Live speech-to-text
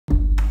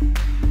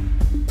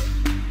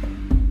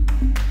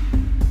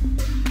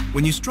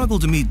When you struggle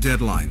to meet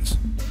deadlines,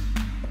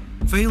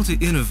 fail to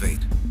innovate,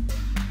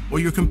 or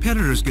your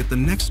competitors get the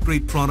next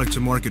great product to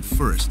market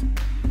first,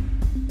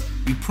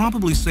 you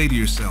probably say to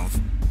yourself,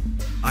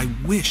 "I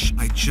wish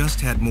I just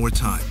had more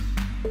time."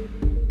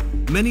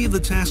 Many of the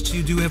tasks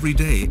you do every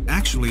day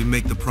actually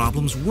make the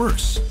problems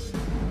worse.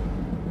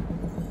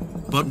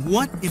 But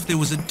what if there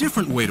was a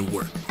different way to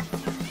work?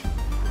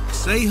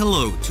 Say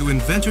hello to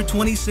Inventor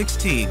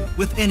 2016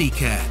 with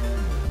AnyCAD.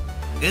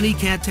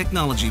 AnyCAD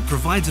technology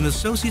provides an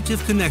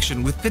associative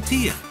connection with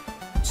CATIA,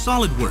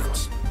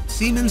 SolidWorks,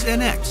 Siemens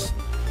NX,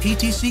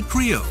 PTC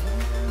Creo,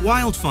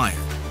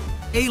 Wildfire,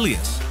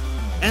 Alias,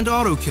 and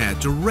AutoCAD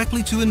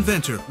directly to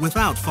Inventor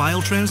without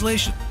file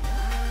translation.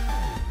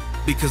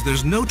 Because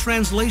there's no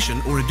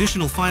translation or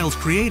additional files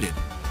created,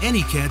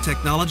 AnyCAD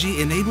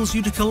technology enables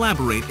you to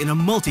collaborate in a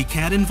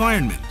multi-CAD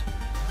environment.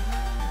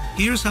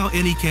 Here's how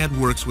AnyCAD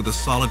works with a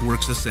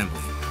SolidWorks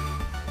assembly.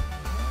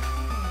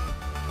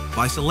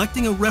 By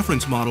selecting a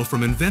reference model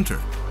from Inventor,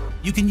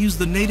 you can use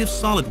the native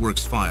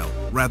SolidWorks file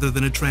rather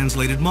than a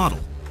translated model.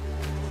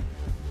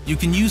 You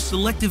can use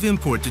selective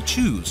import to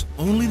choose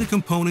only the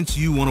components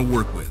you want to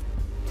work with,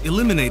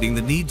 eliminating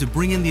the need to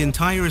bring in the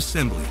entire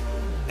assembly,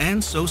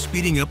 and so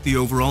speeding up the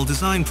overall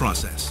design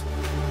process.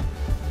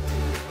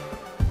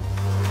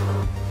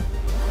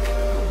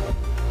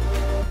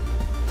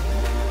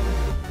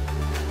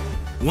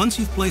 Once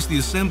you've placed the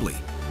assembly,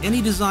 any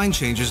design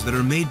changes that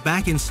are made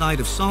back inside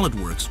of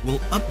SolidWorks will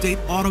update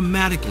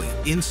automatically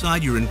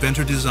inside your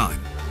Inventor design.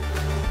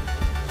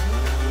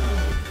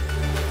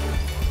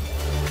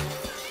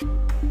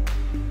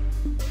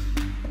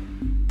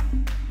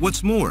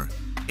 What's more,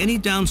 any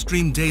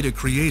downstream data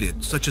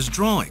created, such as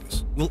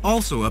drawings, will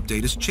also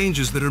update as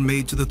changes that are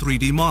made to the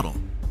 3D model,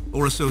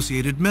 or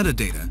associated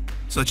metadata,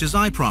 such as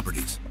eye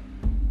properties.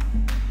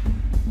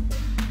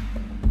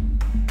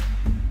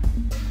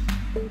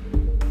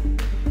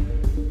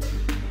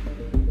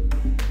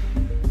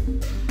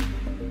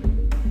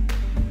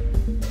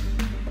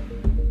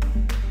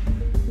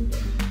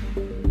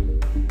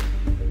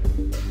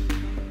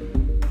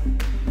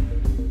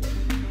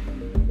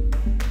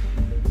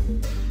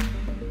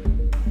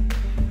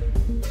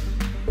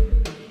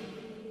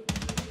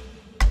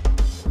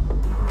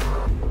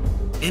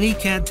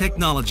 AnyCAD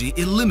technology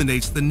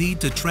eliminates the need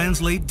to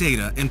translate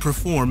data and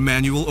perform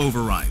manual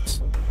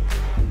overrides.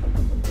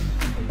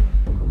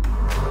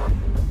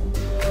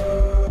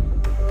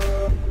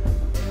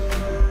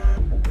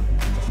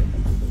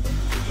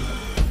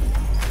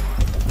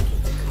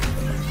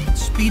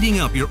 Speeding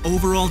up your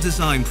overall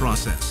design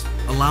process,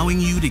 allowing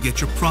you to get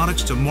your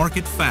products to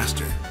market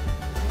faster.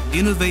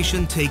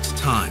 Innovation takes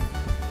time.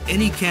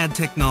 AnyCAD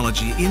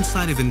technology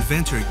inside of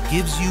Inventor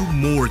gives you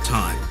more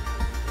time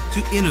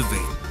to innovate,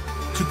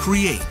 to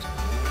create,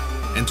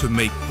 and to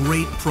make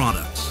great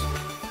products.